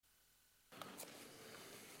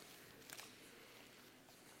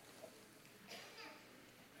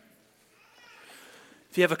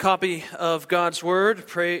If you have a copy of God's Word,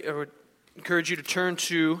 I would encourage you to turn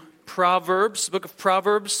to Proverbs, the book of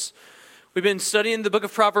Proverbs. We've been studying the book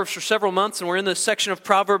of Proverbs for several months, and we're in the section of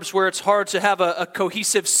Proverbs where it's hard to have a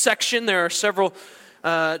cohesive section. There are several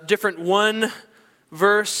different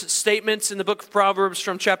one-verse statements in the book of Proverbs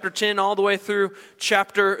from chapter 10 all the way through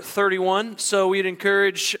chapter 31. So we'd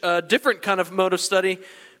encourage a different kind of mode of study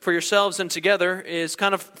for yourselves and together is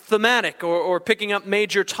kind of thematic or picking up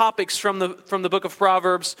major topics from the book of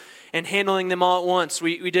Proverbs and handling them all at once.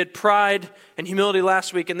 We did pride and humility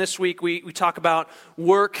last week, and this week we talk about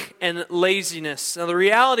work and laziness. Now the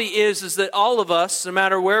reality is that all of us, no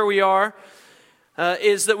matter where we are,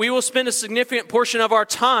 is that we will spend a significant portion of our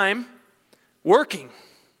time working.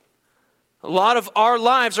 A lot of our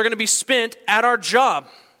lives are going to be spent at our job.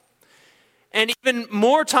 And even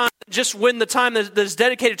more time, just when the time that is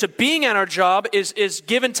dedicated to being at our job is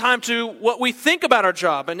given time to what we think about our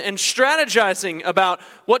job and strategizing about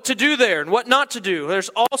what to do there and what not to do. There's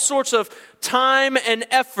all sorts of time and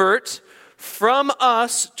effort from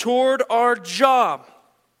us toward our job.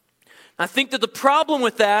 I think that the problem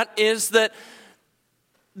with that is that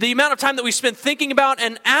the amount of time that we spend thinking about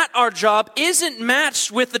and at our job isn't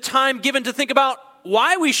matched with the time given to think about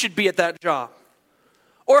why we should be at that job,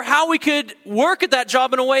 or how we could work at that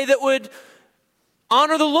job in a way that would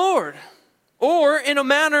honor the Lord, or in a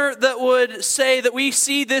manner that would say that we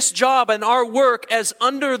see this job and our work as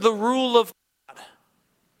under the rule of God.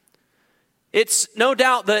 It's no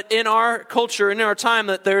doubt that in our culture, in our time,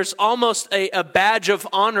 that there's almost a badge of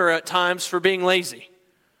honor at times for being lazy.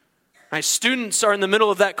 My students are in the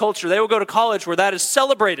middle of that culture. They will go to college where that is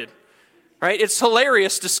celebrated, right? It's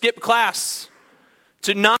hilarious to skip class,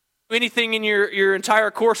 to not anything in your entire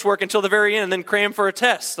coursework until the very end and then cram for a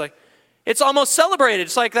test. Like, it's almost celebrated.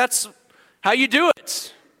 It's like that's how you do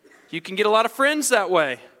it. You can get a lot of friends that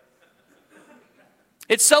way.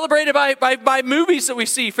 It's celebrated by movies that we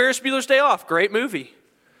see. Ferris Bueller's Day Off, great movie.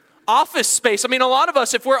 Office Space. I mean, a lot of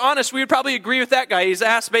us, if we're honest, we would probably agree with that guy. He's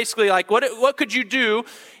asked basically like, what could you do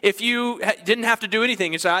if you didn't have to do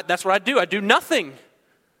anything? He said, that's what I do. I do nothing.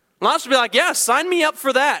 Lots would be like, yeah, sign me up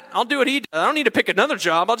for that. I'll do what he does. I don't need to pick another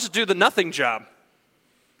job. I'll just do the nothing job.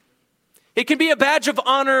 It can be a badge of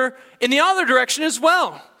honor in the other direction as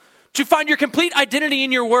well, to find your complete identity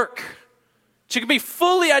in your work, to be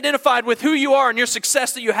fully identified with who you are and your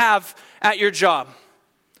success that you have at your job.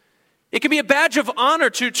 It can be a badge of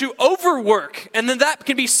honor to overwork, and then that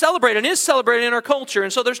can be celebrated and is celebrated in our culture.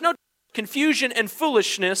 And so there's no confusion and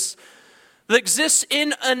foolishness that exists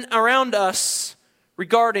in and around us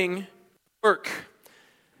regarding work.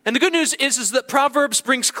 And the good news is that Proverbs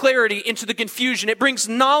brings clarity into the confusion. It brings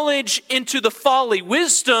knowledge into the folly.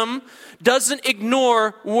 Wisdom doesn't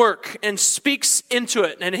ignore work and speaks into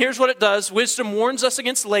it. And here's what it does. Wisdom warns us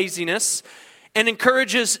against laziness and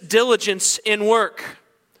encourages diligence in work.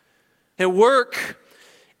 And work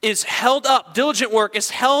is held up, diligent work is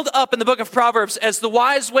held up in the book of Proverbs as the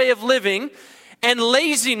wise way of living, and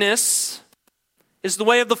laziness is the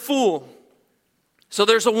way of the fool. So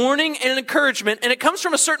there's a warning and an encouragement, and it comes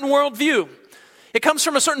from a certain worldview. It comes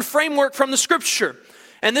from a certain framework from the Scripture.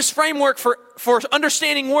 And this framework for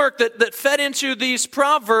understanding work that fed into these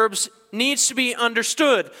Proverbs needs to be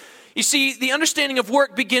understood. You see, the understanding of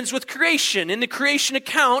work begins with creation. In the creation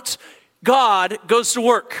account, God goes to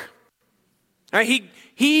work. All right,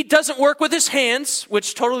 he doesn't work with his hands,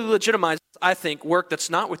 which totally legitimizes, I think, work that's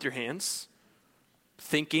not with your hands.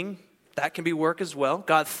 Thinking, that can be work as well.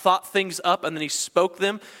 God thought things up and then he spoke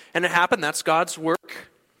them and it happened. That's God's work.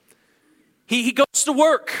 He goes to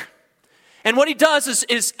work. And what he does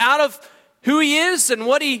is out of who he is and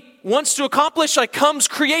what he wants to accomplish, like comes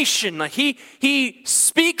creation. Like he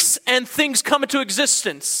speaks and things come into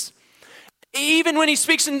existence. Even when he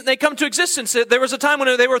speaks and they come to existence, there was a time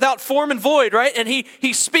when they were without form and void, right? And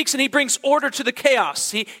he speaks and he brings order to the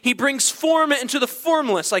chaos. He brings form into the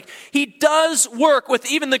formless. Like he does work with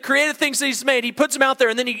even the creative things that he's made. He puts them out there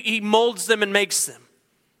and then he molds them and makes them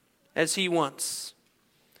as he wants.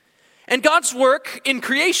 And God's work in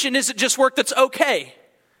creation isn't just work that's okay.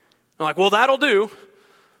 I'm like, well, that'll do.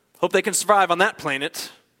 Hope they can survive on that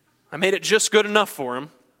planet. I made it just good enough for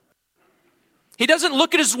them. He doesn't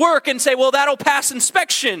look at his work and say, well, that'll pass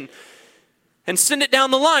inspection and send it down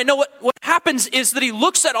the line. No, what happens is that he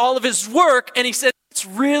looks at all of his work and he says, it's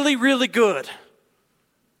really, really good.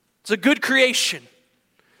 It's a good creation.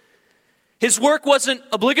 His work wasn't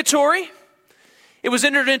obligatory. It was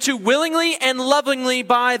entered into willingly and lovingly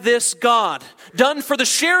by this God, done for the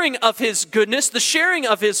sharing of his goodness, the sharing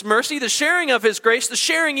of his mercy, the sharing of his grace, the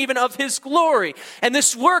sharing even of his glory. And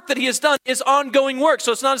this work that he has done is ongoing work.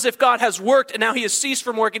 So it's not as if God has worked and now he has ceased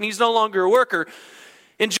from work and he's no longer a worker.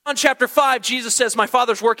 In John chapter 5, Jesus says, my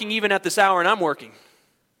Father's working even at this hour, and I'm working.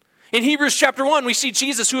 In Hebrews chapter 1, we see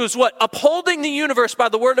Jesus who is what? Upholding the universe by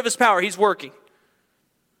the word of his power. He's working.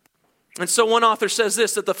 And so one author says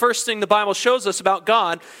this, that the first thing the Bible shows us about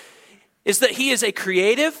God is that he is a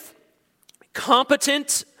creative,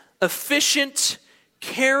 competent, efficient,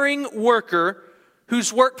 caring worker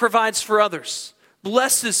whose work provides for others,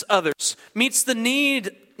 blesses others, meets the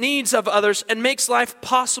needs of others, and makes life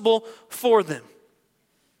possible for them.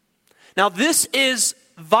 Now, this is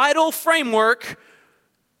vital framework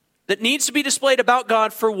that needs to be displayed about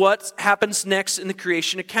God for what happens next in the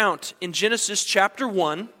creation account. In Genesis chapter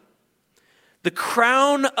 1, the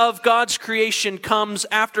crown of God's creation comes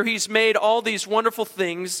after he's made all these wonderful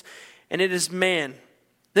things, and it is man.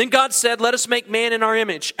 Then God said, let us make man in our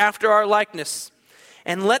image, after our likeness,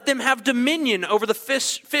 and let them have dominion over the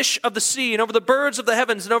fish of the sea, and over the birds of the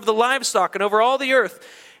heavens, and over the livestock, and over all the earth,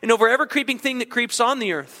 and over every creeping thing that creeps on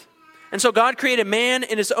the earth. And so God created man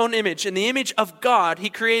in his own image. In the image of God, he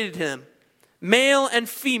created him. Male and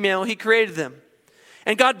female, he created them.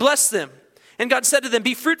 And God blessed them. And God said to them,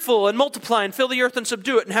 be fruitful and multiply and fill the earth and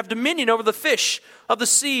subdue it, and have dominion over the fish of the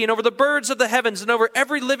sea, and over the birds of the heavens, and over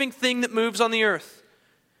every living thing that moves on the earth.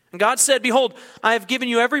 And God said, behold, I have given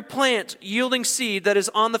you every plant yielding seed that is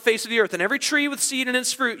on the face of the earth, and every tree with seed in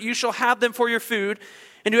its fruit, you shall have them for your food.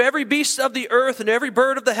 And to every beast of the earth, and to every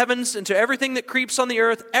bird of the heavens, and to everything that creeps on the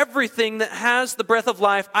earth, everything that has the breath of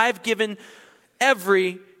life, I've given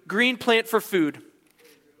every green plant for food.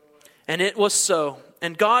 And it was so.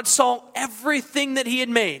 And God saw everything that he had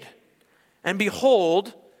made, and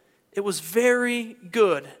behold, it was very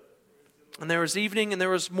good. And there was evening and there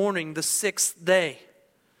was morning, the sixth day.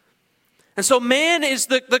 And so man is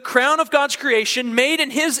the crown of God's creation, made in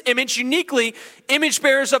his image, uniquely image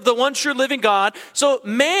bearers of the one true living God. So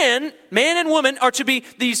man and woman are to be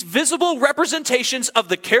these visible representations of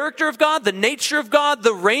the character of God, the nature of God,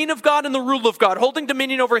 the reign of God, and the rule of God, holding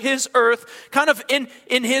dominion over his earth, kind of in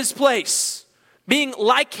his place, being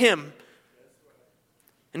like him.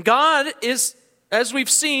 And God is, as we've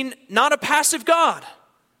seen, not a passive God.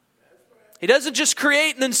 He doesn't just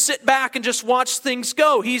create and then sit back and just watch things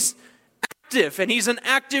go. He's active, and he's an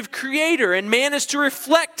active creator, and man is to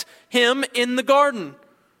reflect him in the garden.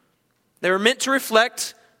 They were meant to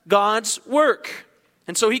reflect God's work.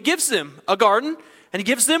 And so he gives them a garden, and he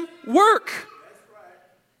gives them work.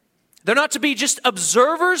 They're not to be just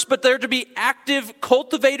observers, but they're to be active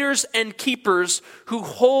cultivators and keepers who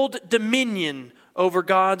hold dominion over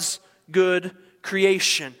God's good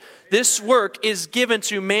creation. This work is given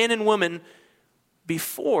to man and woman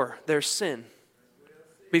before their sin.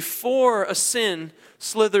 Before a sin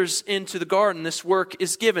slithers into the garden, this work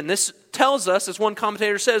is given. This tells us, as one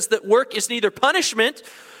commentator says, that work is neither punishment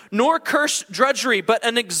nor cursed drudgery, but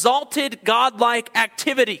an exalted, godlike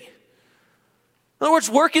activity. In other words,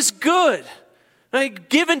 work is good.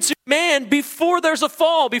 Given to man before there's a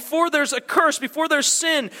fall, before there's a curse, before there's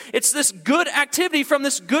sin. It's this good activity from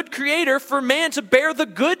this good creator for man to bear the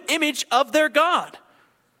good image of their God.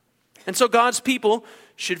 And so God's people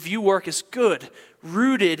should view work as good,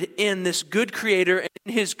 rooted in this good creator and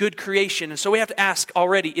in his good creation. And so we have to ask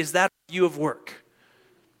already, is that a view of work?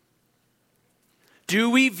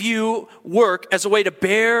 Do we view work as a way to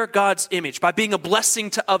bear God's image by being a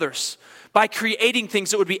blessing to others? By creating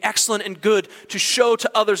things that would be excellent and good to show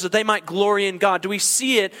to others that they might glory in God? Do we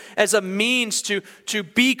see it as a means to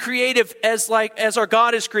be creative as our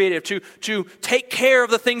God is creative, to take care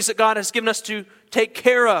of the things that God has given us to take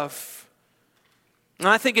care of? And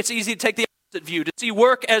I think it's easy to take the opposite view, to see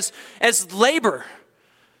work as labor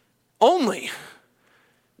only,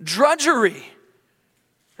 drudgery,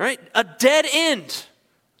 right? A dead end.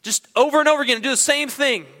 Just over and over again, do the same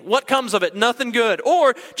thing. What comes of it? Nothing good.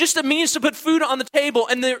 Or just a means to put food on the table.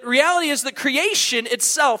 And the reality is that creation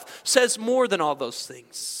itself says more than all those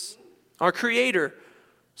things. Our Creator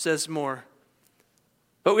says more.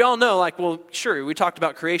 But we all know, sure, we talked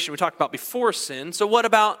about creation. We talked about before sin. So what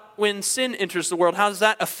about when sin enters the world? How does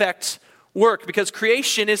that affect work? Because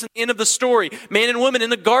creation isn't the end of the story. Man and woman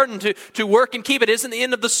in the garden to work and keep it isn't the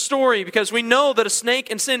end of the story, because we know that a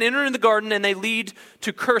snake and sin enter in the garden and they lead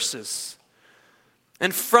to curses.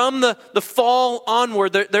 And from the fall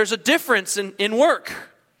onward, there's a difference in work.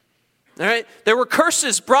 All right? There were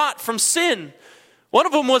curses brought from sin. One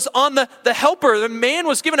of them was on the helper. The man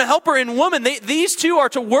was given a helper in woman. These two are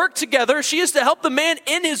to work together. She is to help the man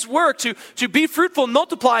in his work, to be fruitful and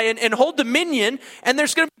multiply and hold dominion. And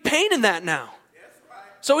there's going to be pain in that now.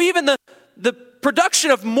 So even the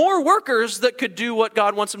production of more workers that could do what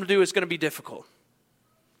God wants them to do is going to be difficult.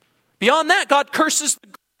 Beyond that, God curses the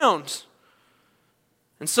ground.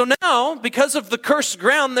 And so now, because of the cursed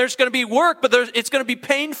ground, there's going to be work, but it's going to be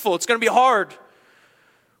painful. It's going to be hard.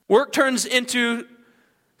 Work turns into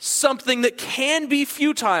something that can be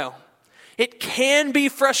futile. It can be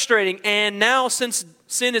frustrating. And now, since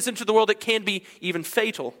sin is into the world, it can be even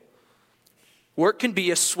fatal. Work can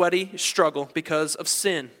be a sweaty struggle because of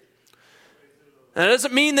sin. And that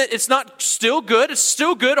doesn't mean that it's not still good. It's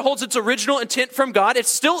still good. It holds its original intent from God. It's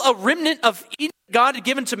still a remnant of Eden God had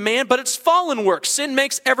given to man, but it's fallen work. Sin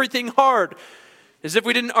makes everything hard. As if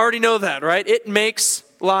we didn't already know that, right? It makes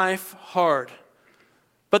life hard.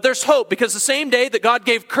 But there's hope, because the same day that God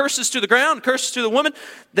gave curses to the ground, curses to the woman,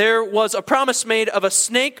 there was a promise made of a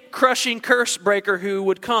snake-crushing curse breaker who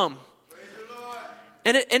would come.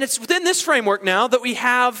 And it's within this framework now that we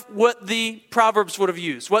have what the Proverbs would have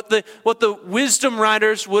used, what the wisdom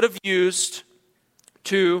writers would have used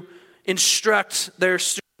to instruct their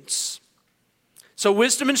students. So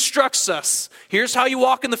wisdom instructs us. Here's how you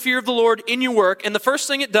walk in the fear of the Lord in your work. And the first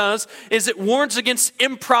thing it does is it warns against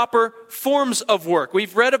improper forms of work.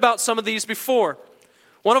 We've read about some of these before.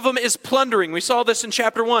 One of them is plundering. We saw this in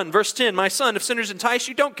chapter 1, verse 10. My son, if sinners entice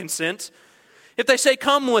you, don't consent. If they say,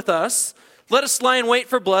 come with us, let us lie in wait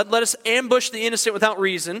for blood. Let us ambush the innocent without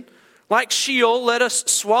reason. Like Sheol, let us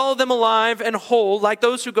swallow them alive and whole, like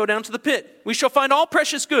those who go down to the pit. We shall find all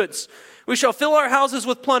precious goods. We shall fill our houses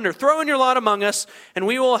with plunder. Throw in your lot among us, and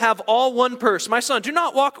we will have all one purse. My son, do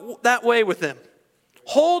not walk that way with them.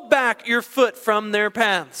 Hold back your foot from their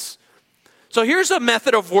paths. So here's a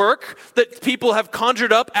method of work that people have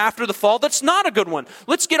conjured up after the fall that's not a good one.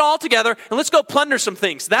 Let's get all together and let's go plunder some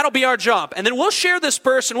things. That'll be our job. And then we'll share this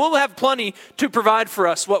purse and we'll have plenty to provide for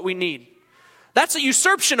us what we need. That's a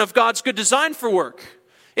usurpation of God's good design for work.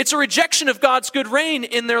 It's a rejection of God's good reign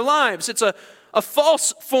in their lives. It's a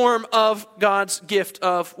false form of God's gift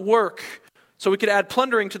of work. So we could add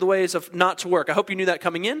plundering to the ways of not to work. I hope you knew that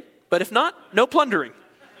coming in. But if not, no plundering.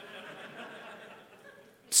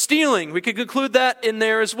 Stealing, we could conclude that in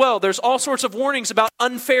there as well. There's all sorts of warnings about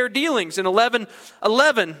unfair dealings. In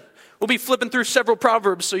 11:11, we'll be flipping through several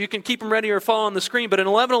Proverbs, so you can keep them ready or follow on the screen. But in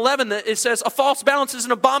 11:11, it says, a false balance is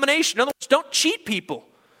an abomination. In other words, don't cheat people.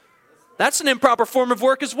 That's an improper form of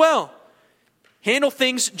work as well. Handle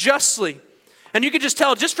things justly. And you can just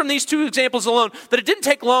tell, just from these two examples alone, that it didn't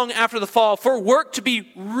take long after the fall for work to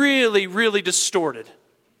be really, really distorted.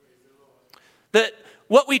 That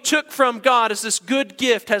what we took from God as this good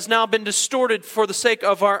gift has now been distorted for the sake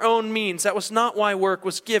of our own means. That was not why work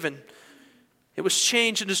was given. It was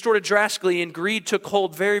changed and distorted drastically, and greed took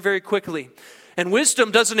hold very, very quickly. And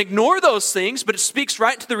wisdom doesn't ignore those things, but it speaks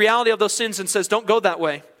right to the reality of those sins and says, don't go that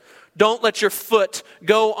way. Don't let your foot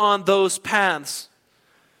go on those paths.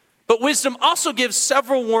 But wisdom also gives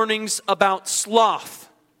several warnings about sloth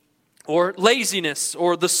or laziness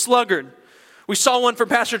or the sluggard. We saw one from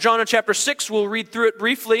Pastor John in chapter 6. We'll read through it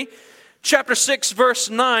briefly. Chapter 6, verse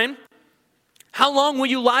 9. How long will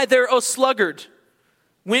you lie there, O sluggard?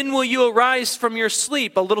 When will you arise from your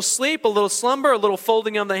sleep? A little slumber, a little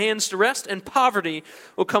folding of the hands to rest, and poverty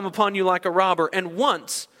will come upon you like a robber, and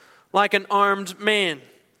want like an armed man.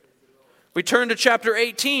 We turn to chapter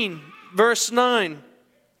 18, verse 9. It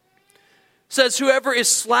says, whoever is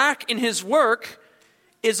slack in his work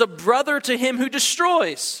is a brother to him who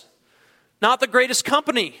destroys. Not the greatest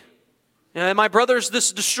company. My brother's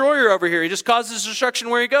this destroyer over here. He just causes destruction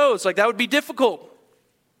where he goes. Like, that would be difficult.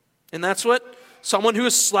 And that's what someone who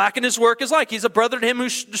is slack in his work is like. He's a brother to him who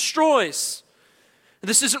destroys.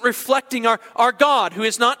 This isn't reflecting our God, who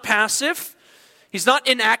is not passive. He's not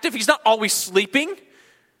inactive. He's not always sleeping.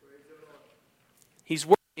 He's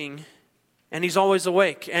working, and he's always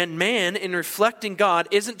awake. And man, in reflecting God,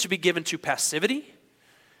 isn't to be given to passivity,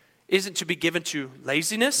 isn't to be given to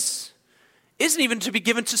laziness, isn't even to be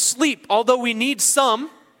given to sleep. Although we need some,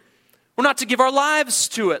 we're not to give our lives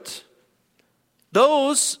to it.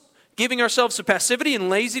 Those giving ourselves to passivity and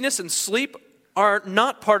laziness and sleep are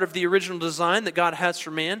not part of the original design that God has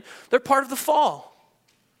for man. They're part of the fall.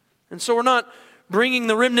 And so we're not bringing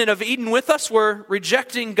the remnant of Eden with us. We're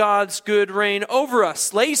rejecting God's good reign over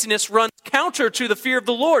us. Laziness runs counter to the fear of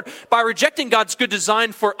the Lord by rejecting God's good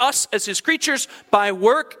design for us as his creatures, by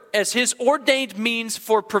work as his ordained means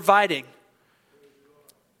for providing.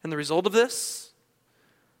 And the result of this,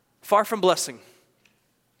 far from blessing.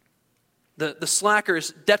 The slacker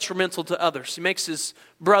is detrimental to others. He makes his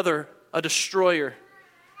brother a destroyer,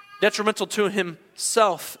 detrimental to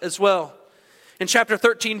himself as well. In chapter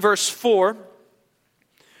 13, verse 4,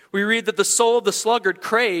 we read that the soul of the sluggard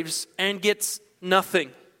craves and gets nothing.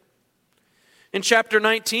 In chapter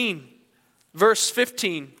 19, verse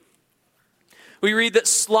 15, we read that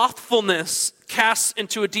slothfulness casts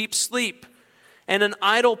into a deep sleep, and an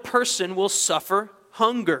idle person will suffer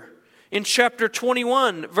hunger. In chapter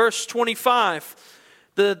 21, verse 25,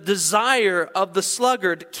 the desire of the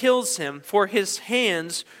sluggard kills him, for his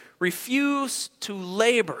hands refuse to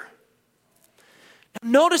labor. Now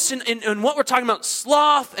notice in what we're talking about,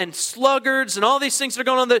 sloth and sluggards and all these things that are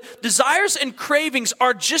going on, the desires and cravings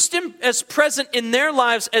are just as present in their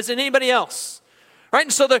lives as in anybody else. Right?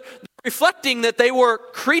 And so they're reflecting that they were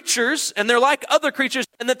creatures and they're like other creatures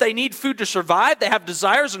and that they need food to survive. They have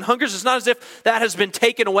desires and hungers. It's not as if that has been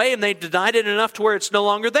taken away and they denied it enough to where it's no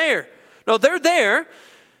longer there. No, they're there.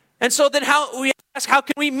 And so then we ask, how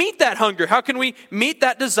can we meet that hunger? How can we meet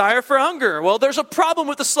that desire for hunger? Well, there's a problem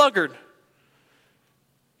with the sluggard.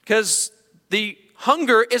 Because the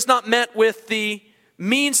hunger is not met with the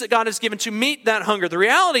means that God has given to meet that hunger. The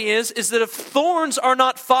reality is that if thorns are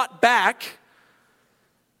not fought back,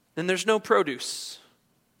 then there's no produce.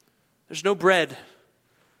 There's no bread.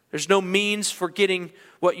 There's no means for getting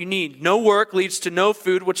what you need. No work leads to no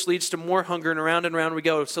food, which leads to more hunger, and around we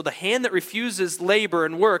go. So the hand that refuses labor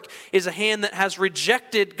and work is a hand that has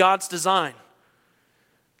rejected God's design.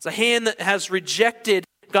 It's a hand that has rejected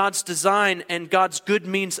God's design and God's good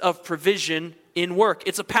means of provision in work.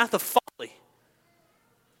 It's a path of folly.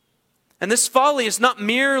 And this folly is not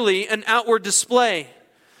merely an outward display,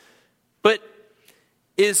 but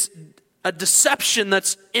is a deception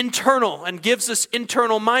that's internal and gives us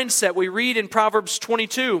internal mindset. We read in Proverbs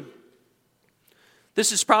 22.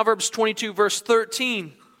 This is Proverbs 22, verse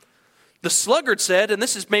 13. The sluggard said, and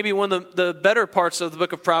this is maybe one of the better parts of the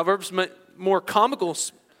book of Proverbs, more comical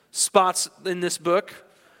spots in this book.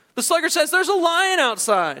 The sluggard says, there's a lion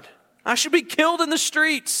outside. I should be killed in the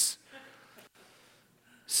streets.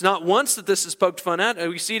 It's not once that this is poked fun at.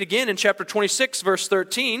 We see it again in chapter 26, verse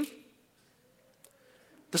 13.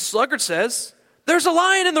 The sluggard says, there's a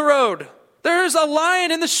lion in the road. There's a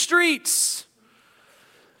lion in the streets.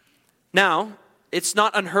 Now, it's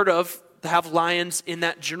not unheard of to have lions in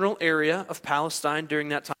that general area of Palestine during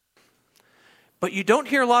that time. But you don't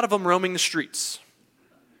hear a lot of them roaming the streets.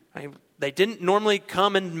 They didn't normally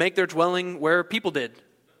come and make their dwelling where people did.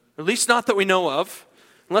 At least not that we know of.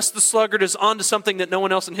 Unless the sluggard is onto something that no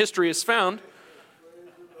one else in history has found,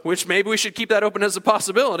 which maybe we should keep that open as a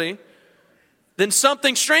possibility, then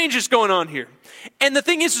something strange is going on here. And the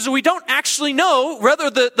thing is we don't actually know whether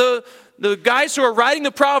the guys who are writing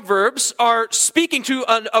the Proverbs are speaking to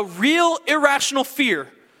a real irrational fear.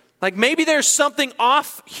 Like maybe there's something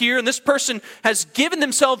off here and this person has given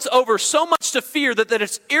themselves over so much to fear that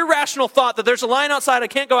it's irrational thought that there's a lion outside, I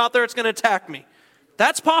can't go out there, it's going to attack me.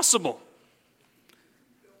 That's possible.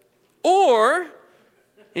 Or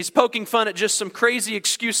he's poking fun at just some crazy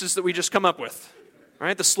excuses that we just come up with.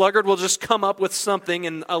 Right? The sluggard will just come up with something,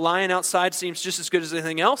 and a lion outside seems just as good as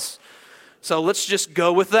anything else. So let's just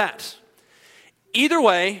go with that. Either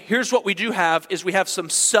way, here's what we do have, is we have some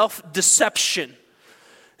self-deception.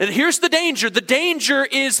 And here's the danger. The danger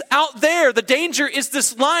is out there. The danger is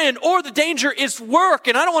this lion, or the danger is work.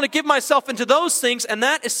 And I don't want to give myself into those things, and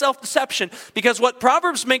that is self-deception. Because what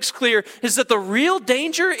Proverbs makes clear is that the real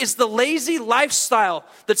danger is the lazy lifestyle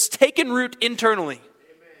that's taken root internally.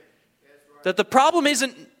 That the problem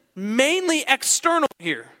isn't mainly external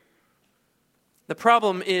here. The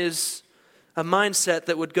problem is a mindset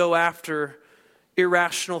that would go after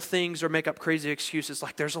irrational things or make up crazy excuses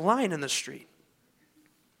like there's a lion in the street.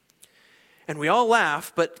 And we all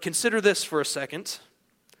laugh, but consider this for a second,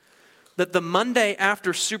 that the Monday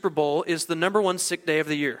after Super Bowl is the number one sick day of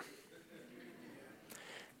the year.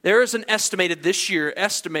 There is an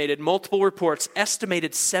estimated multiple reports,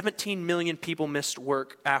 estimated 17 million people missed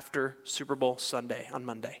work after Super Bowl Sunday on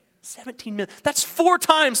Monday. 17 million. That's 4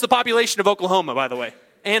 times the population of Oklahoma, by the way,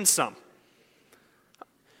 and some.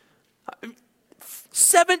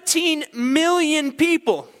 17 million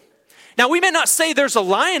people. Now, we may not say there's a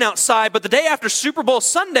lion outside, but the day after Super Bowl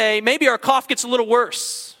Sunday, maybe our cough gets a little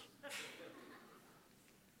worse.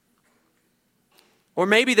 Or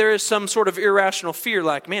maybe there is some sort of irrational fear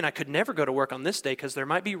like, man, I could never go to work on this day because there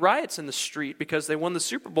might be riots in the street because they won the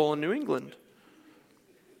Super Bowl in New England.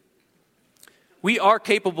 We are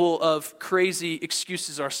capable of crazy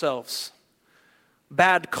excuses ourselves.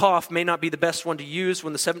 Bad cough may not be the best one to use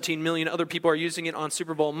when the 17 million other people are using it on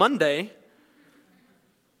Super Bowl Monday,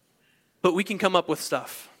 but we can come up with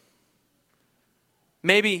stuff.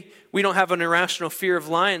 Maybe we don't have an irrational fear of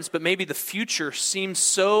lions, but maybe the future seems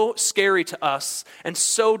so scary to us and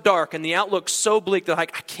so dark and the outlook so bleak that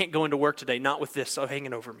like, I can't go into work today, not with this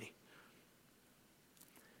hanging over me.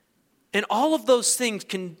 And all of those things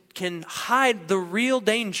can hide the real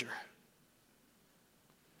danger.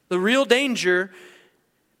 The real danger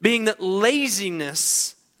being that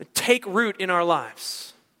laziness take root in our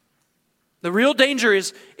lives. The real danger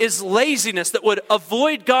is laziness that would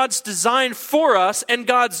avoid God's design for us and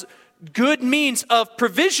God's good means of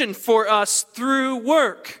provision for us through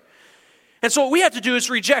work. And so what we have to do is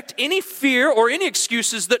reject any fear or any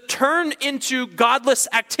excuses that turn into godless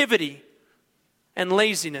activity and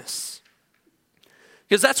laziness.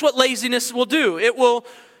 Because that's what laziness will do. It will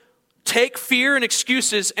take fear and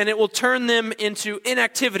excuses and it will turn them into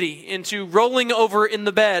inactivity, into rolling over in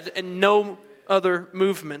the bed and no other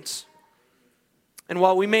movement. And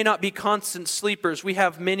while we may not be constant sleepers, we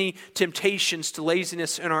have many temptations to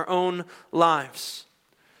laziness in our own lives.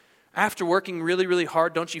 After working really, really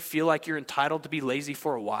hard, don't you feel like you're entitled to be lazy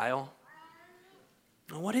for a while?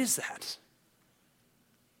 Now, what is that?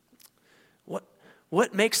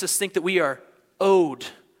 What makes us think that we are owed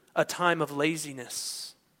a time of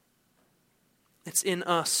laziness? It's in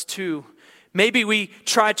us too. Maybe we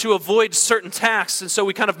try to avoid certain tasks, and so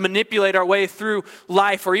we kind of manipulate our way through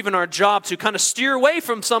life or even our job to kind of steer away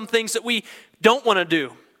from some things that we don't want to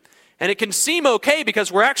do. And it can seem okay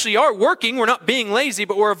because we actually are working, we're not being lazy,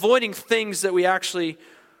 but we're avoiding things that we actually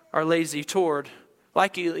are lazy toward.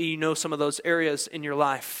 Likely you know some of those areas in your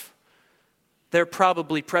life. They're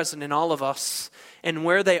probably present in all of us. And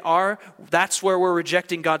where they are, that's where we're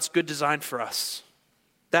rejecting God's good design for us.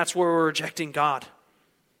 That's where we're rejecting God.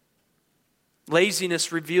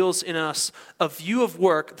 Laziness reveals in us a view of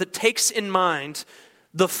work that takes in mind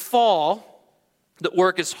the fall, that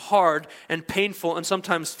work is hard and painful and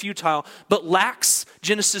sometimes futile, but lacks,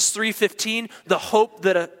 Genesis 3:15, the hope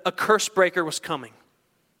that a curse breaker was coming.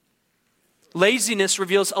 Laziness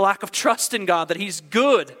reveals a lack of trust in God, that He's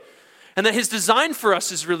good, and that His design for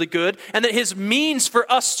us is really good, and that His means for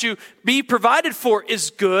us to be provided for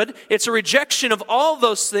is good. It's a rejection of all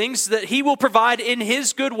those things that He will provide in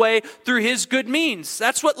His good way through His good means.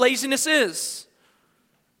 That's what laziness is.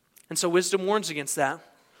 And so wisdom warns against that,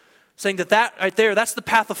 saying that right there, that's the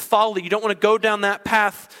path of folly. You don't want to go down that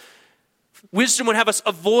path. Wisdom would have us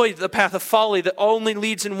avoid the path of folly that only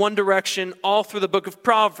leads in one direction all through the book of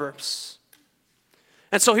Proverbs.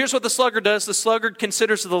 And so here's what the sluggard does. The sluggard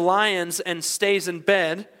considers the lions and stays in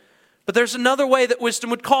bed. But there's another way that wisdom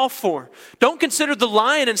would call for. Don't consider the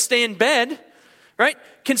lion and stay in bed, right?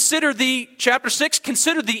 Consider chapter 6,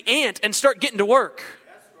 consider the ant and start getting to work.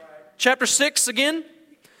 That's right. Chapter 6 again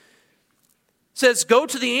says, "Go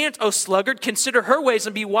to the ant, O sluggard, consider her ways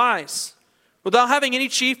and be wise. Without having any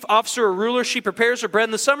chief, officer, or ruler, she prepares her bread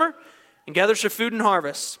in the summer and gathers her food in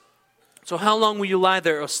harvest. So how long will you lie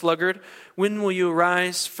there, O sluggard? When will you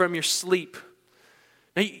arise from your sleep?"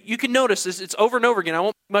 Now you can notice this, it's over and over again. I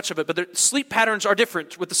won't make much of it, but the sleep patterns are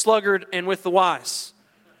different with the sluggard and with the wise.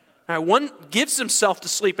 All right, one gives himself to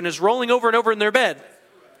sleep and is rolling over and over in their bed.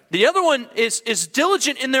 The other one is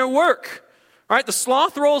diligent in their work. All right, the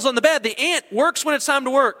sloth rolls on the bed. The ant works when it's time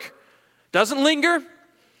to work. Doesn't linger,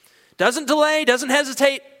 doesn't delay, doesn't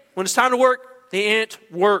hesitate. When it's time to work, the ant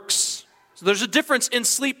works. So there's a difference in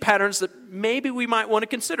sleep patterns that maybe we might want to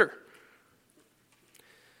consider.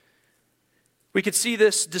 We could see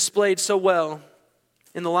this displayed so well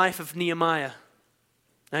in the life of Nehemiah.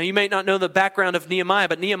 Now, you may not know the background of Nehemiah,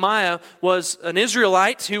 but Nehemiah was an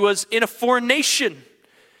Israelite who was in a foreign nation.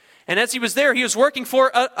 And as he was there, he was working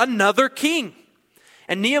for another king.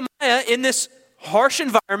 And Nehemiah, in this harsh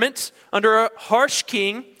environment, under a harsh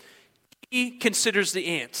king, he considers the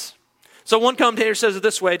ant. So one commentator says it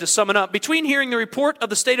this way, to sum it up: between hearing the report of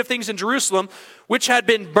the state of things in Jerusalem, which had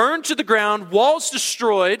been burned to the ground, walls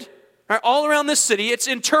destroyed, right, all around this city, it's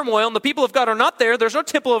in turmoil, and the people of God are not there. There's no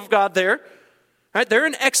temple of God there. Right, they're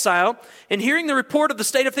in exile. And hearing the report of the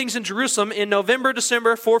state of things in Jerusalem in November,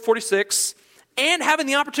 December 446, and having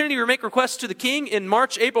the opportunity to make requests to the king in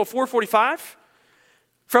March, April 445,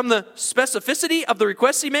 from the specificity of the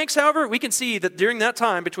requests he makes, however, we can see that during that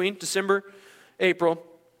time between December, April,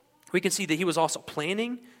 we can see that he was also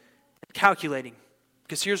planning and calculating.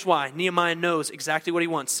 Because here's why. Nehemiah knows exactly what he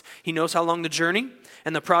wants. He knows how long the journey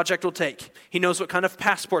and the project will take. He knows what kind of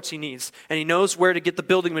passports he needs. And he knows where to get the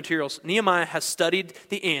building materials. Nehemiah has studied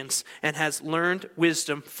the ants and has learned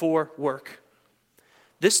wisdom for work.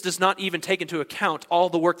 This does not even take into account all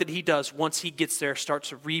the work that he does once he gets there, starts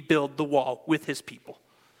to rebuild the wall with his people.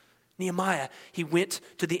 Nehemiah, he went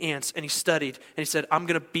to the ants and he studied and he said, I'm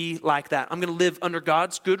going to be like that. I'm going to live under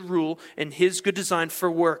God's good rule and his good design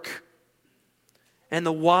for work. And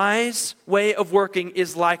the wise way of working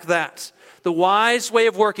is like that. The wise way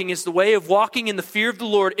of working is the way of walking in the fear of the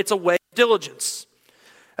Lord. It's a way of diligence.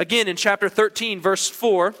 Again, in chapter 13, verse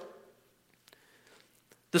 4,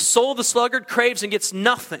 the soul of the sluggard craves and gets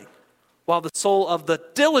nothing, while the soul of the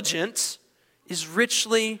diligent is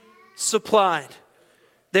richly supplied.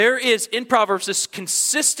 There is, in Proverbs, this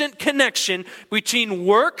consistent connection between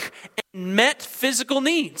work and met physical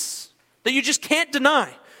needs that you just can't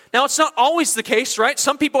deny. Now, it's not always the case, right?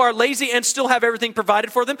 Some people are lazy and still have everything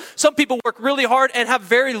provided for them. Some people work really hard and have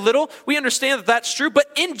very little. We understand that that's true. But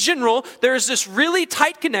in general, there is this really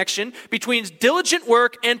tight connection between diligent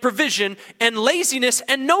work and provision and laziness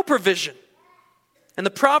and no provision. And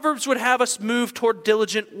the Proverbs would have us move toward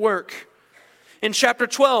diligent work. In chapter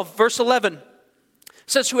 12, verse 11, it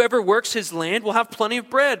says, whoever works his land will have plenty of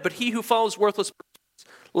bread, but he who follows worthless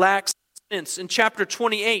pursuits lacks sense. In chapter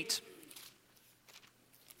 28,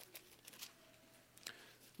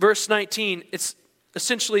 verse 19, it's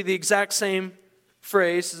essentially the exact same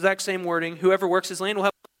phrase, exact same wording. Whoever works his land will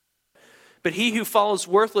have plenty, but he who follows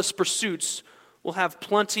worthless pursuits will have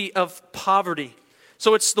plenty of poverty.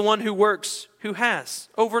 So it's the one who works who has.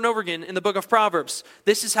 Over and over again in the book of Proverbs.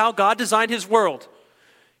 This is how God designed his world.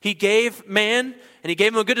 He gave man, and he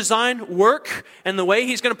gave him a good design, work, and the way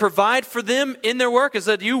he's going to provide for them in their work is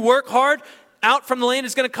that you work hard, out from the land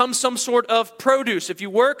is going to come some sort of produce. If you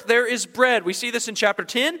work, there is bread. We see this in chapter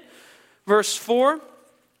 10, verse 4. It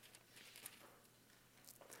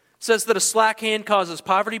says that a slack hand causes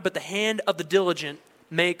poverty, but the hand of the diligent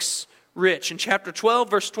makes rich. In chapter 12,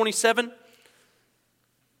 verse 27,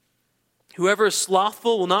 whoever is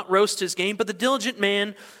slothful will not roast his game, but the diligent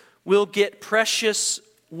man will get precious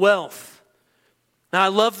wealth. Now, I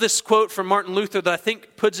love this quote from Martin Luther that I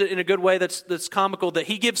think puts it in a good way that's comical, that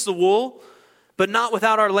he gives the wool, but not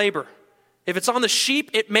without our labor. If it's on the sheep,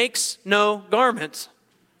 it makes no garment.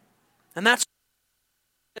 And that's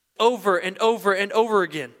over and over and over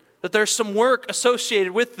again, that there's some work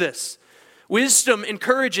associated with this. Wisdom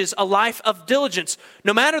encourages a life of diligence,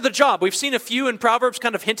 no matter the job. We've seen a few in Proverbs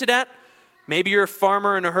kind of hinted at. Maybe you're a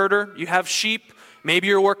farmer and a herder, you have sheep. Maybe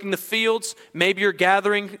you're working the fields. Maybe you're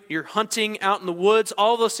gathering, you're hunting out in the woods.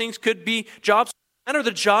 All those things could be jobs. No matter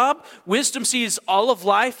the job, wisdom sees all of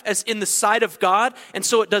life as in the sight of God, and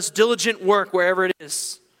so it does diligent work wherever it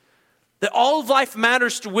is. That all of life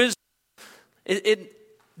matters to wisdom.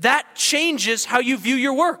 That changes how you view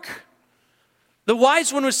your work. The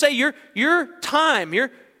wise one would say your time,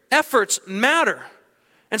 your efforts matter.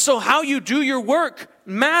 And so how you do your work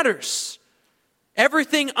matters.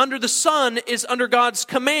 Everything under the sun is under God's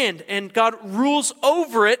command, and God rules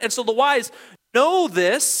over it. And so the wise know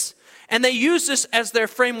this, and they use this as their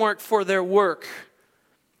framework for their work.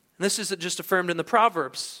 And this isn't just affirmed in the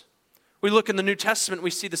Proverbs. We look in the New Testament,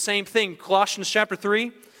 we see the same thing. Colossians chapter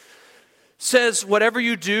 3 says, whatever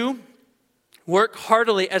you do, work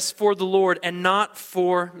heartily as for the Lord and not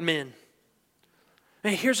for men.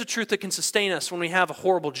 Man, here's a truth that can sustain us when we have a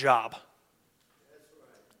horrible job.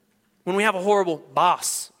 When we have a horrible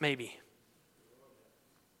boss, maybe.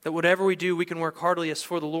 That whatever we do, we can work heartily as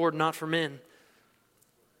for the Lord, not for men.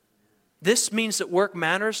 This means that work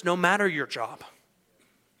matters no matter your job,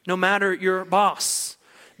 no matter your boss.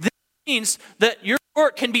 This means that your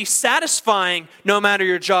work can be satisfying no matter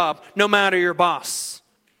your job, no matter your boss.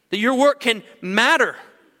 That your work can matter.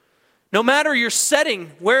 No matter your setting,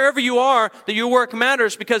 wherever you are, that your work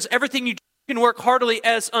matters because everything you do can work heartily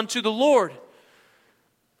as unto the Lord.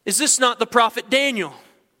 Is this not the prophet Daniel?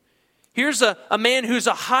 Here's a man who's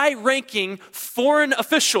a high-ranking foreign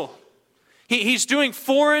official. He's doing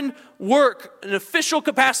foreign work, an official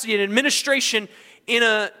capacity, an administration in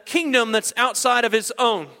a kingdom that's outside of his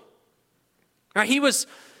own. Right, he was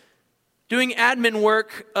doing admin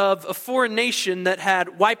work of a foreign nation that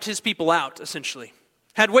had wiped his people out, essentially.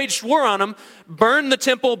 Had waged war on them, burned the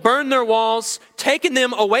temple, burned their walls, taken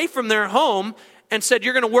them away from their home, and said,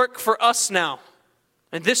 you're going to work for us now.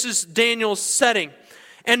 And this is Daniel's setting.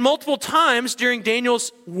 And multiple times during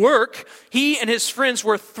Daniel's work, he and his friends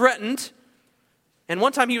were threatened. And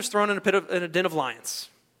one time he was thrown in a den of lions.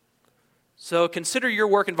 So consider your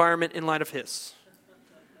work environment in light of his.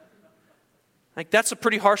 Like, that's a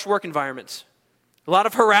pretty harsh work environment. A lot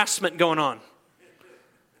of harassment going on.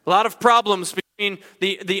 A lot of problems between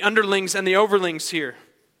the underlings and the overlings here.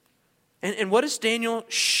 And what does Daniel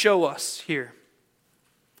show us here?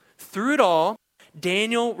 Through it all,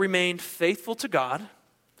 Daniel remained faithful to God.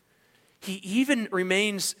 He even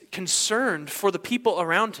remains concerned for the people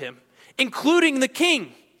around him, including the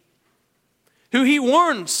king, who he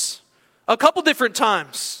warns a couple different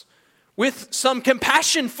times with some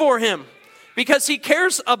compassion for him because he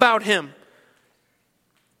cares about him,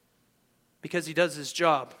 because he does his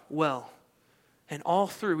job well. And all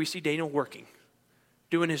through, we see Daniel working,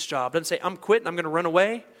 doing his job. Doesn't say, I'm quitting, I'm going to run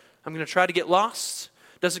away, I'm going to try to get lost.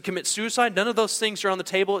 Doesn't commit suicide. None of those things are on the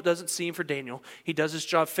table. It doesn't seem for Daniel. He does his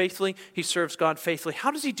job faithfully. He serves God faithfully.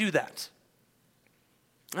 How does he do that?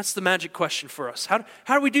 That's the magic question for us. How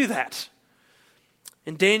do we do that?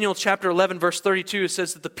 In Daniel chapter 11, verse 32, it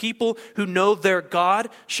says that the people who know their God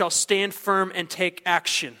shall stand firm and take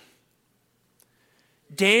action.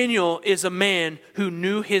 Daniel is a man who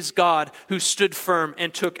knew his God, who stood firm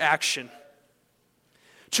and took action.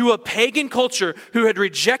 To a pagan culture who had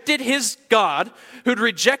rejected his God, who had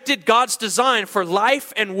rejected God's design for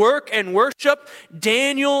life and work and worship,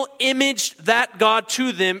 Daniel imaged that God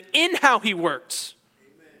to them in how he worked.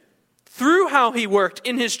 Amen. Through how he worked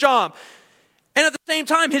in his job. And at the same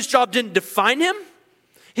time, his job didn't define him.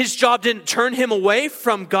 His job didn't turn him away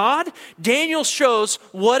from God. Daniel shows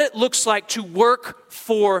what it looks like to work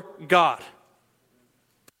for God.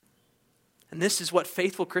 And this is what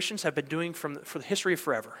faithful Christians have been doing for the history of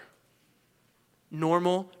forever.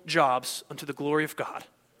 Normal jobs unto the glory of God.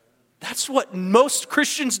 That's what most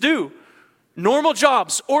Christians do. Normal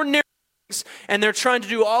jobs, ordinary things, and they're trying to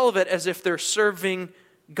do all of it as if they're serving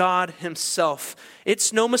God himself.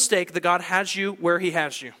 It's no mistake that God has you where he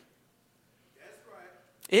has you.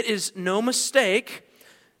 It is no mistake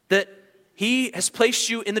that he has placed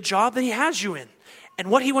you in the job that he has you in. And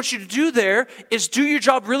what he wants you to do there is do your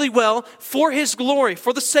job really well for his glory,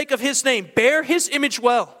 for the sake of his name. Bear his image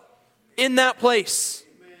well in that place.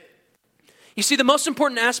 You see, the most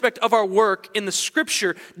important aspect of our work in the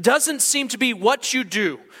scripture doesn't seem to be what you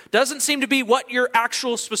do, doesn't seem to be what your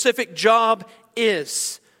actual specific job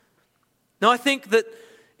is. No, I think that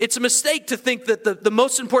it's a mistake to think that the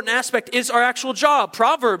most important aspect is our actual job.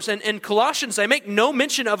 Proverbs and Colossians, they make no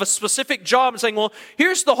mention of a specific job and saying, well,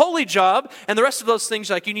 here's the holy job, and the rest of those things,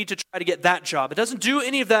 like you need to try to get that job. It doesn't do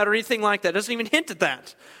any of that or anything like that. It doesn't even hint at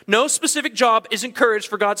that. No specific job is encouraged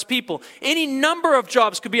for God's people. Any number of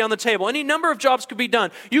jobs could be on the table. Any number of jobs could be done.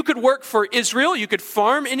 You could work for Israel. You could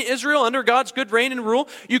farm in Israel under God's good reign and rule.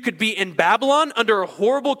 You could be in Babylon under a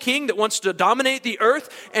horrible king that wants to dominate the earth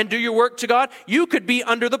and do your work to God. You could be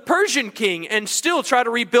under the Persian king and still try to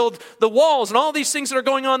rebuild the walls and all these things that are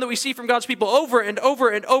going on that we see from God's people over and over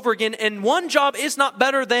and over again. And one job is not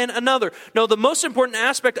better than another. No, the most important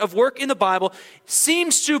aspect of work in the Bible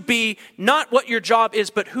seems to be not what your job is,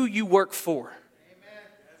 but who you work for. Amen.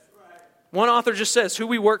 That's right. One author just says, who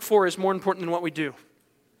we work for is more important than what we do.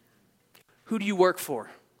 Who do you work for?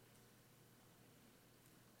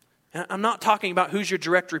 And I'm not talking about who's your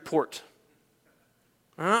direct report.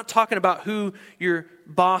 I'm not talking about who your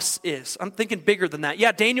boss is. I'm thinking bigger than that.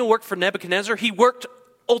 Yeah, Daniel worked for Nebuchadnezzar. He worked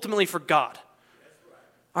ultimately for God.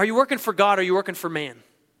 Are you working for God or are you working for man?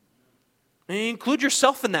 And include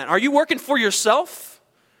yourself in that. Are you working for yourself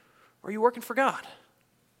or are you working for God?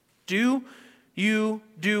 Do you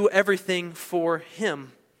do everything for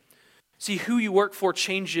him? See, who you work for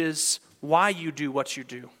changes why you do what you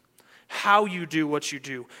do, how you do what you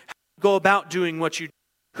do, how you go about doing what you do.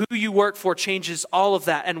 Who you work for changes all of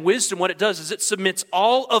that. And wisdom, what it does is it submits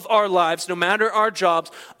all of our lives, no matter our jobs,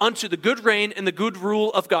 unto the good reign and the good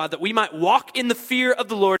rule of God, that we might walk in the fear of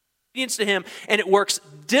the Lord, obedience to him, and it works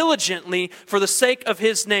diligently for the sake of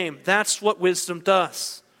his name. That's what wisdom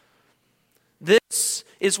does. This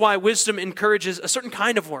is why wisdom encourages a certain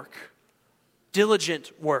kind of work,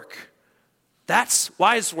 diligent work. That's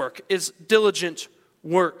wise work, is diligent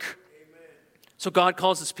work. Amen. So God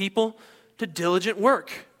calls his people to diligent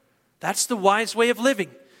work. That's the wise way of living.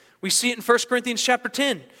 We see it in 1 Corinthians chapter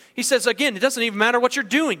 10. He says, again, it doesn't even matter what you're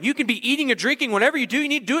doing. You can be eating or drinking, whatever you do, you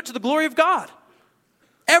need to do it to the glory of God.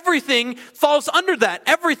 Everything falls under that.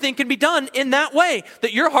 Everything can be done in that way.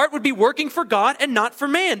 That your heart would be working for God and not for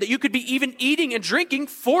man. That you could be even eating and drinking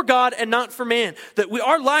for God and not for man. That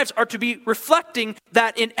our lives are to be reflecting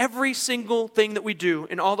that in every single thing that we do.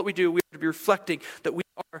 In all that we do, we are to be reflecting that we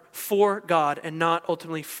are for God and not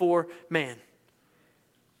ultimately for man.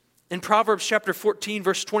 In Proverbs chapter 14,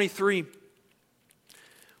 verse 23,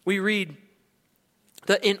 we read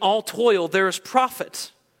that in all toil there is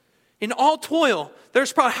profit. In all toil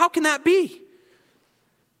there's profit. How can that be?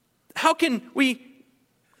 How can we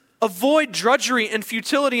avoid drudgery and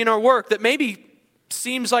futility in our work that maybe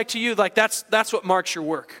seems like to you like that's what marks your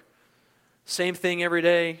work? Same thing every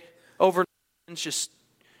day, over and over, it's just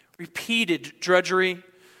repeated drudgery.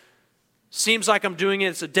 Seems like I'm doing it.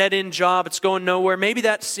 It's a dead-end job. It's going nowhere. Maybe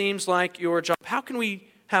that seems like your job. How can we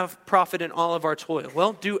have profit in all of our toil?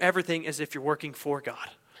 Well, do everything as if you're working for God.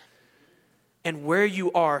 And where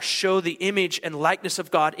you are, show the image and likeness of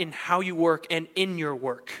God in how you work and in your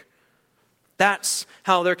work. That's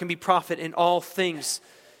how there can be profit in all things.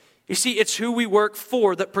 You see, it's who we work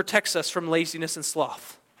for that protects us from laziness and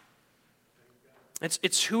sloth.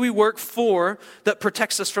 It's who we work for that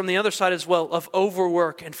protects us from the other side as well of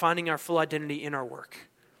overwork and finding our full identity in our work.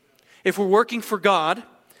 If we're working for God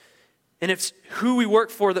and it's who we work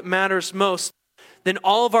for that matters most, then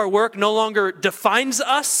all of our work no longer defines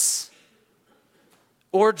us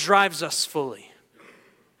or drives us fully.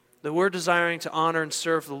 That we're desiring to honor and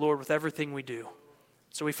serve the Lord with everything we do.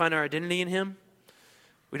 So we find our identity in Him.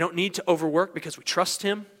 We don't need to overwork because we trust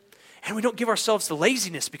Him. And we don't give ourselves the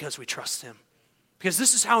laziness because we trust Him. Because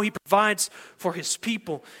this is how He provides for His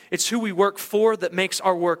people. It's who we work for that makes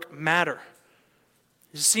our work matter.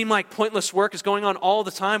 Does it seem like pointless work is going on all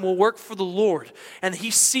the time? Well, work for the Lord. And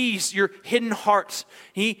He sees your hidden heart.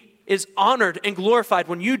 He is honored and glorified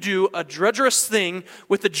when you do a drudgerous thing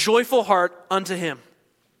with a joyful heart unto Him.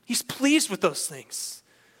 He's pleased with those things.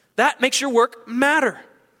 That makes your work matter.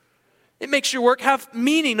 It makes your work have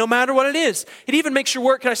meaning no matter what it is. It even makes your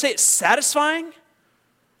work, can I say it, satisfying?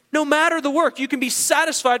 No matter the work, you can be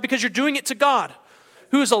satisfied because you're doing it to God,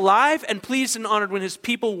 who is alive and pleased and honored when His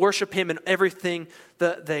people worship Him in everything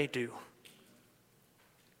that they do.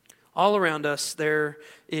 All around us, there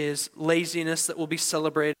is laziness that will be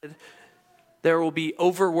celebrated. There will be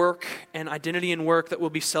overwork and identity in work that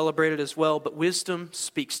will be celebrated as well, but wisdom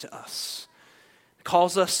speaks to us. It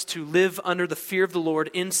calls us to live under the fear of the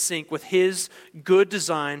Lord in sync with His good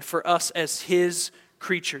design for us as His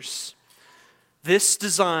creatures. This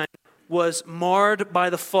design was marred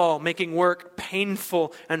by the fall, making work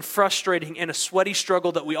painful and frustrating and a sweaty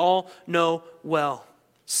struggle that we all know well.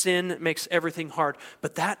 Sin makes everything hard.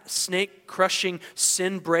 But that snake-crushing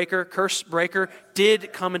sin breaker, curse breaker,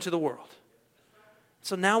 did come into the world.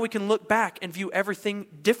 So now we can look back and view everything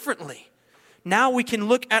differently. Now we can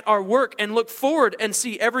look at our work and look forward and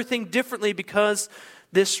see everything differently because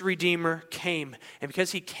this Redeemer came. And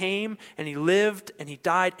because He came and He lived and He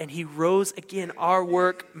died and He rose again, our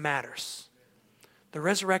work matters. The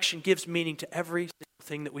resurrection gives meaning to every single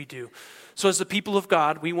thing that we do. So as the people of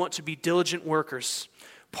God, we want to be diligent workers.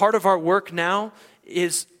 Part of our work now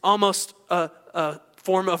is almost a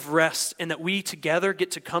form of rest, in that we together get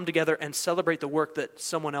to come together and celebrate the work that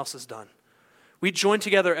someone else has done. We join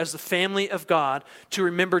together as the family of God to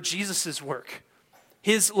remember Jesus' work,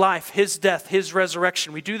 His life, His death, His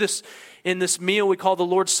resurrection. We do this in this meal we call the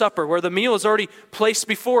Lord's Supper, where the meal is already placed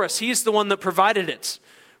before us. He's the one that provided it.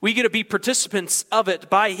 We get to be participants of it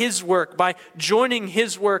by His work, by joining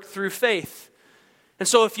His work through faith. And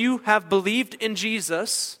so if you have believed in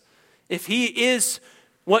Jesus, if He is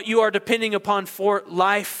what you are depending upon for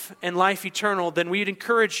life and life eternal, then we'd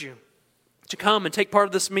encourage you to come and take part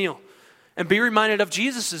of this meal and be reminded of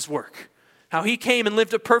Jesus' work, how He came and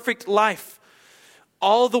lived a perfect life.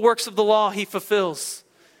 All the works of the law He fulfills.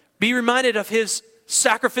 Be reminded of His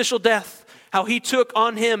sacrificial death, how He took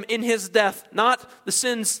on Him in His death, not the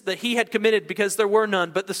sins that He had committed because there were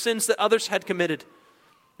none, but the sins that others had committed.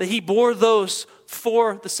 That He bore those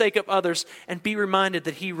for the sake of others, and be reminded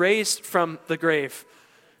that He raised from the grave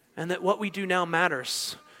and that what we do now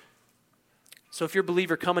matters. So if you're a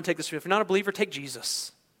believer, come and take this meal. If you're not a believer, take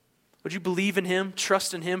Jesus. Would you believe in Him,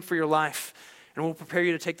 trust in Him for your life, and we'll prepare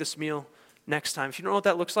you to take this meal next time. If you don't know what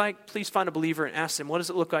that looks like, please find a believer and ask them, what does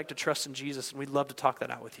it look like to trust in Jesus? And we'd love to talk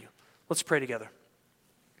that out with you. Let's pray together.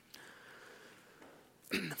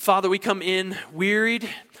 Father, we come in wearied,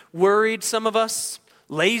 worried, some of us,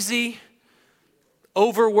 lazy,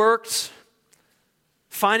 overworked,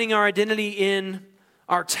 finding our identity in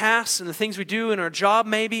our tasks and the things we do in our job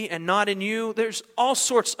maybe, and not in You. There's all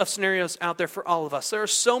sorts of scenarios out there for all of us. There are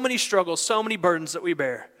so many struggles, so many burdens that we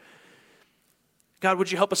bear. God,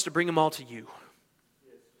 would You help us to bring them all to You?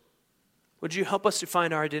 Would You help us to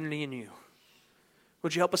find our identity in You?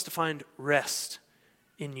 Would You help us to find rest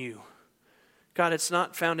in You? God, it's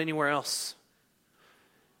not found anywhere else.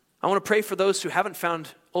 I want to pray for those who haven't found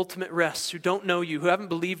ultimate rest, who don't know You, who haven't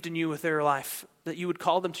believed in You with their life, that You would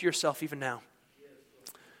call them to Yourself even now.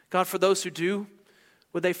 God, for those who do,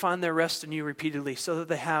 would they find their rest in You repeatedly so that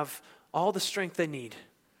they have all the strength they need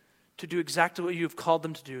to do exactly what You have called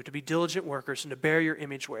them to do, to be diligent workers and to bear Your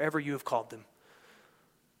image wherever You have called them.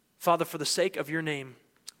 Father, for the sake of Your name,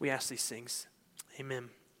 we ask these things. Amen.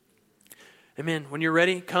 Amen. When you're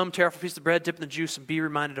ready, come, tear off a piece of bread, dip in the juice, and be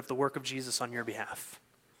reminded of the work of Jesus on your behalf.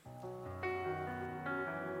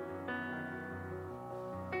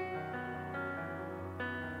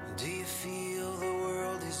 Do you feel the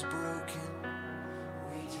world is broken?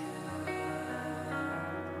 We do.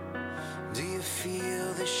 Do you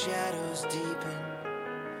feel the shadows deepen?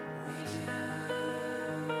 We do.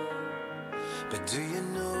 But do you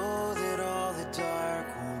know that all the dark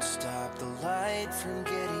won't stop the light from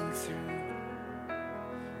getting through?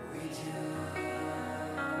 We do.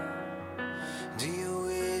 Do you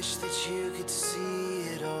wish that you could see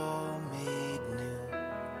it all made new?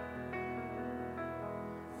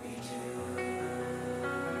 We do.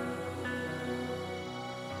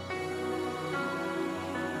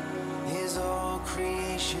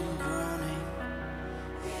 creation groaning?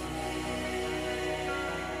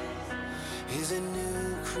 Is a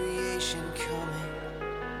new creation coming?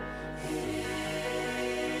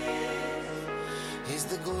 Is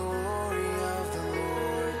the glory of the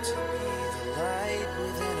Lord to be the light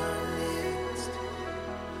within our midst?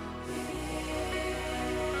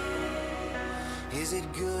 Is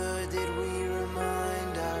it good that we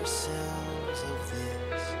remind ourselves of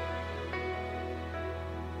this?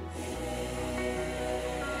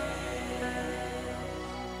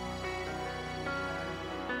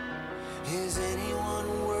 Is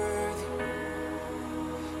anyone worthy?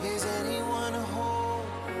 Is anyone whole?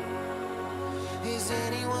 Is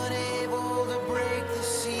anyone able to break the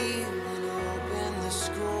seal and open the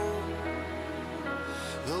scroll?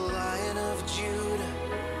 The Lion of Judah,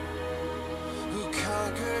 who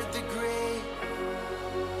conquered the grave.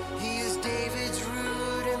 He is David's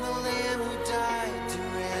root and the Lamb who died to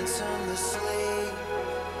ransom the slave.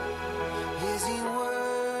 Is he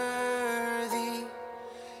worthy?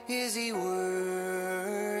 Is he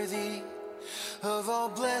worthy of all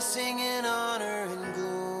blessing and honor and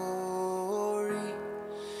glory?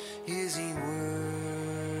 Is he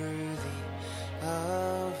worthy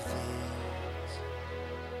of this?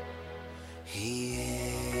 He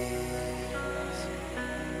is.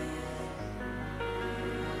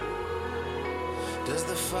 Does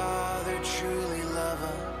the Father truly love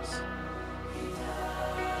us?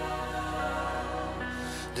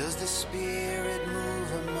 Does the Spirit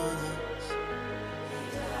move among us?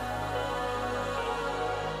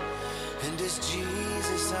 And does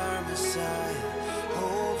Jesus, our Messiah,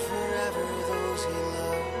 hold forever those he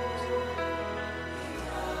loves?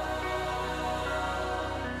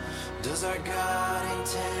 Does our God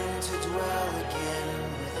intend to dwell again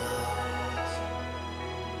with us?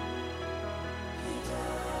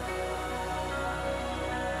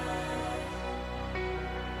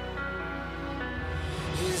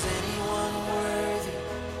 Is anyone worthy?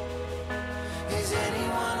 Is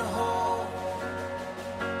anyone whole?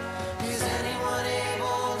 Is anyone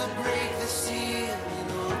able to break the seal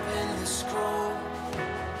and open the scroll?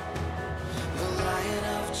 The Lion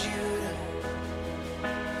of Judah,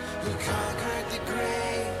 who conquered the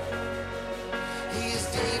grave. He is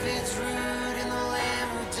David's root and the Lamb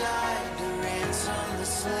who died to ransom the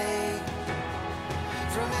slave.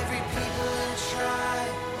 From every people and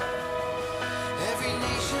tribe, every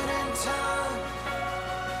nation and tongue,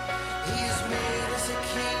 he has made us a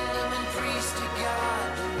kingdom and priest to God,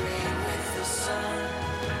 to reign with the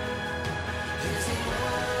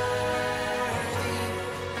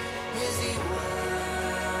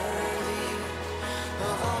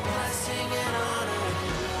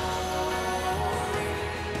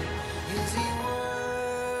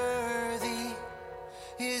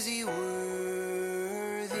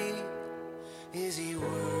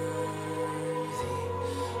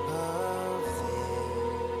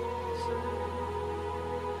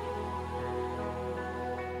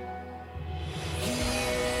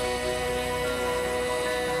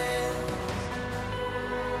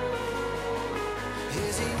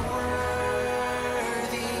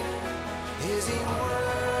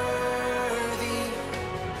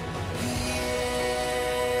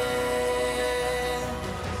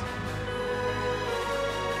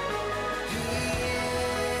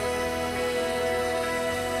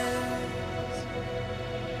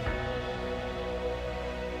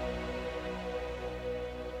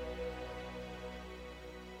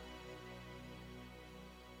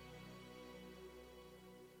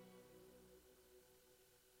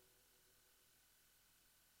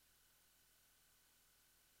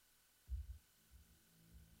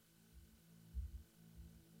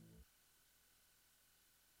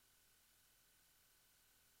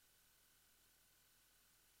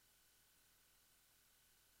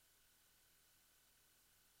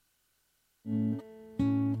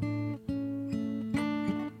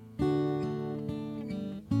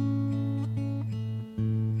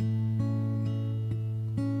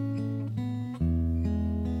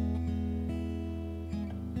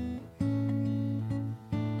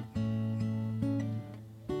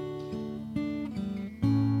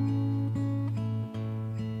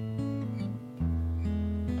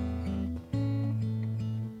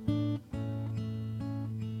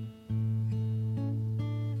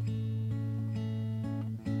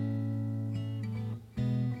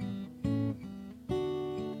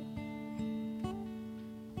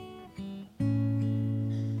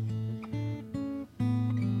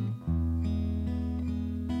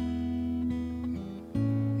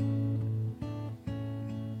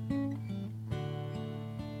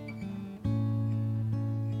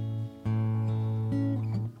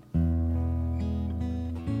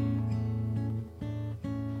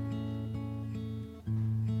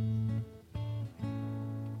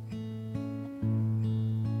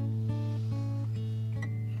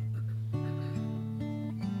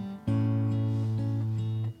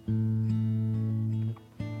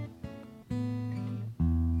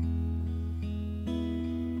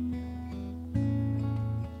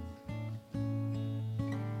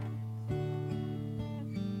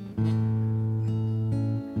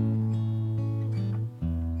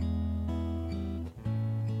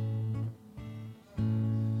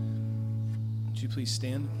please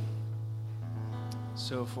stand?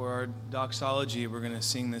 So for our doxology, we're going to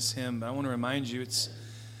sing this hymn, but I want to remind you it's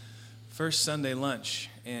First Sunday lunch,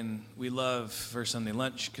 and we love First Sunday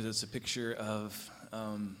lunch because it's a picture of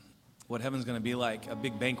what heaven's going to be like, a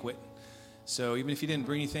big banquet. So even if you didn't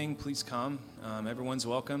bring anything, please come. Everyone's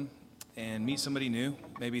welcome, and meet somebody new,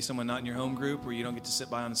 maybe someone not in your home group where you don't get to sit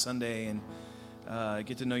by on a Sunday and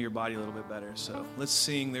get to know your body a little bit better. So let's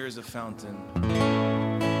sing There Is a Fountain.